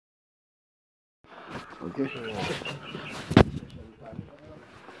Okay.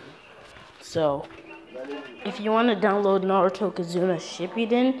 So, if you want to download Naruto Kizuna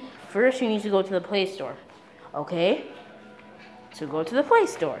Shippuden, first you need to go to the Play Store. Okay? So go to the Play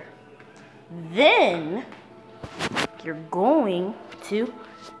Store. Then, you're going to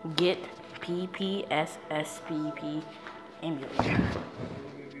get PPSSPP emulator.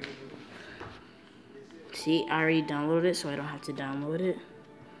 See, I already downloaded it, so I don't have to download it.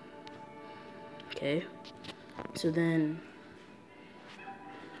 Okay. So then,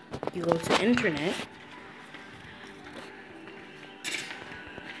 you go to internet.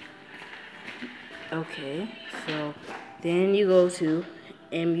 Okay, so then you go to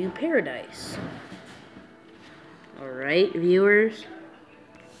MU Paradise. Alright, viewers.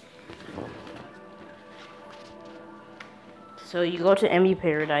 So you go to MU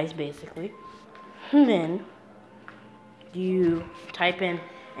Paradise, basically. And then you type in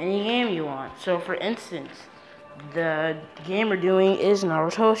any game you want. So for instance, the game we're doing is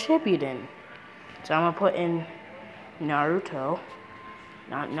Naruto Shippuden. So I'm gonna put in Naruto,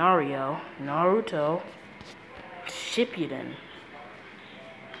 not Nario, Naruto Shippuden.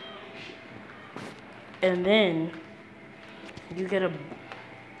 And then you get a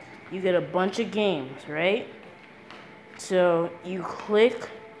bunch of games, right? So you click,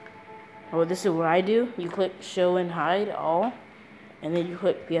 oh, this is what I do. You click show and hide all, and then you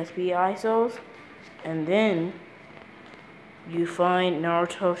click PSP ISOs, and then you find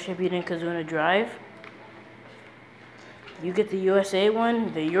Naruto Shippuden Kizuna Drive. You get the USA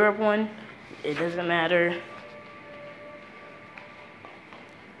one, the Europe one, it doesn't matter.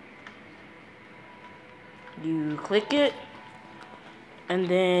 You click it, and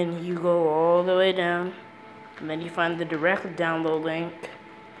then you go all the way down, and then you find the direct download link,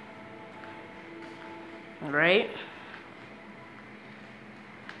 right?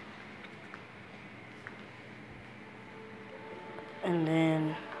 And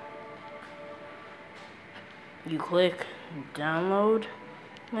then you click download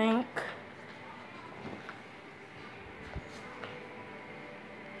link.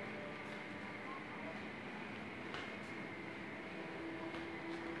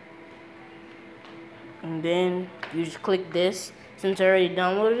 And then you just click this. Since I already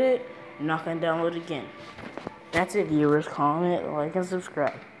downloaded it, I'm not gonna download it again. That's it, viewers. Comment, like, and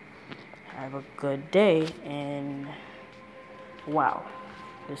subscribe. Have a good day, and wow.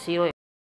 We'll see you later.